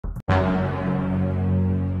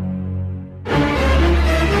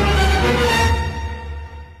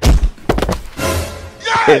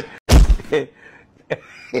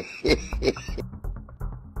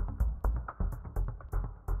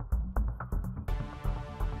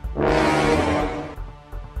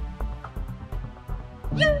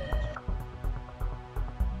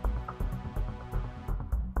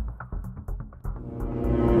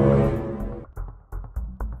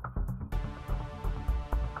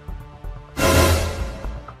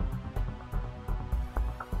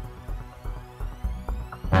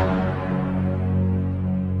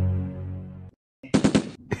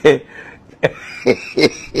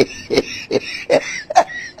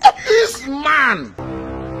This man.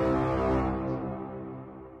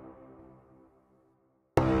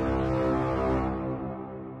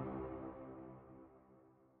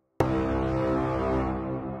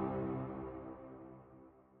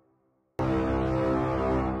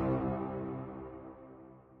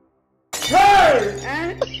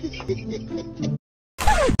 Hey!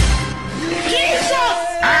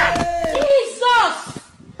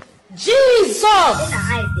 Jesus!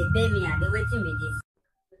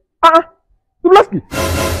 Dublasky.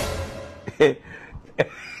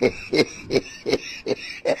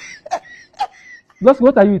 Dublasky,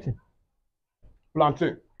 what are you eating?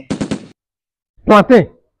 Plantain. Plantain.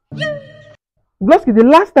 Dublasky, the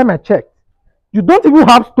last time I checked, you don't even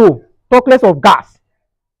have stove, talk less of gas,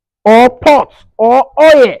 or pots, or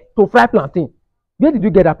oil to fry plantain. Where did you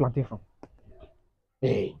get that plantain from?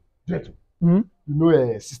 Hey, Jetu. Hmm? You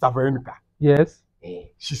know Sister Veronica? Yes.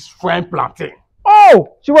 She's frying plantain.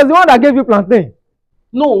 Oh, she was the one that gave you plantain.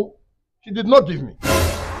 No, she did not give me.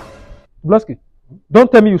 Dublasky,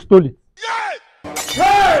 don't tell me you stole it.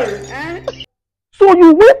 Hey! So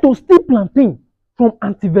you went to steal plantain from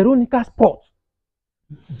Auntie Veronica's pot.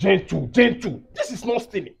 Jetu, this is not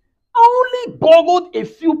stealing. I only borrowed a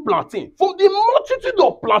few plantain from the multitude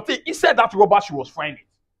of plantain inside that rubber she was frying it.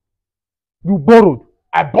 You borrowed.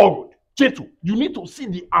 I borrowed. Jetu, you need to see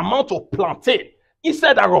the amount of plantain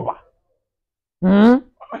inside that rubber. Hmm?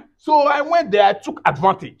 So I went there, I took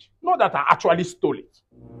advantage. Not that I actually stole it.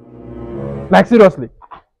 Like seriously.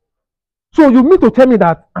 So you mean to tell me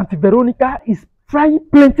that Auntie Veronica is frying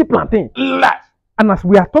plenty plantain? Life. And as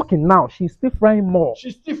we are talking now, she's still frying more.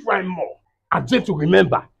 She's still frying more. And Jetu,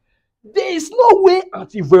 remember, there is no way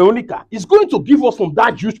Auntie Veronica is going to give us from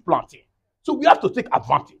that huge plantain. So we have to take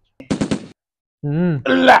advantage.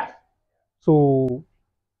 Life. So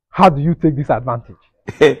how do you take this advantage?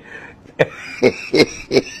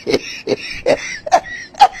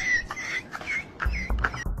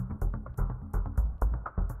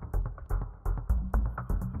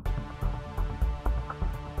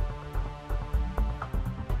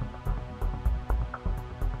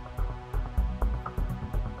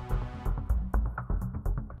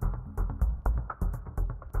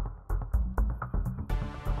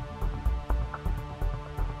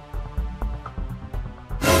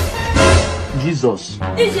 Jesus.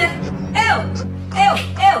 DJ, eu.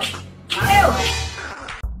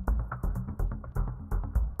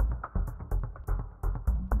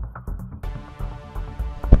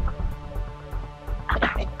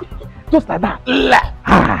 Just like that.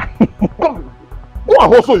 Come, go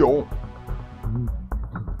and hustle your own.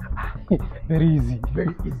 Very easy.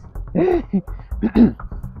 Very easy.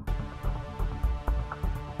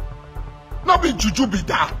 Not be juju be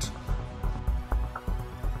that.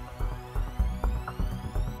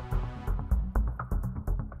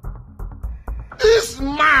 This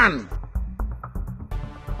man.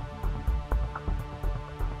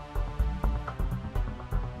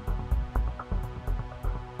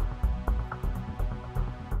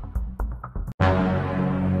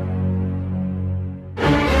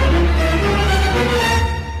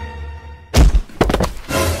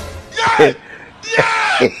 Yeah!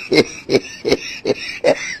 Yeah!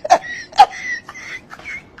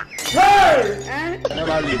 Hey!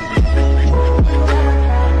 Never leave.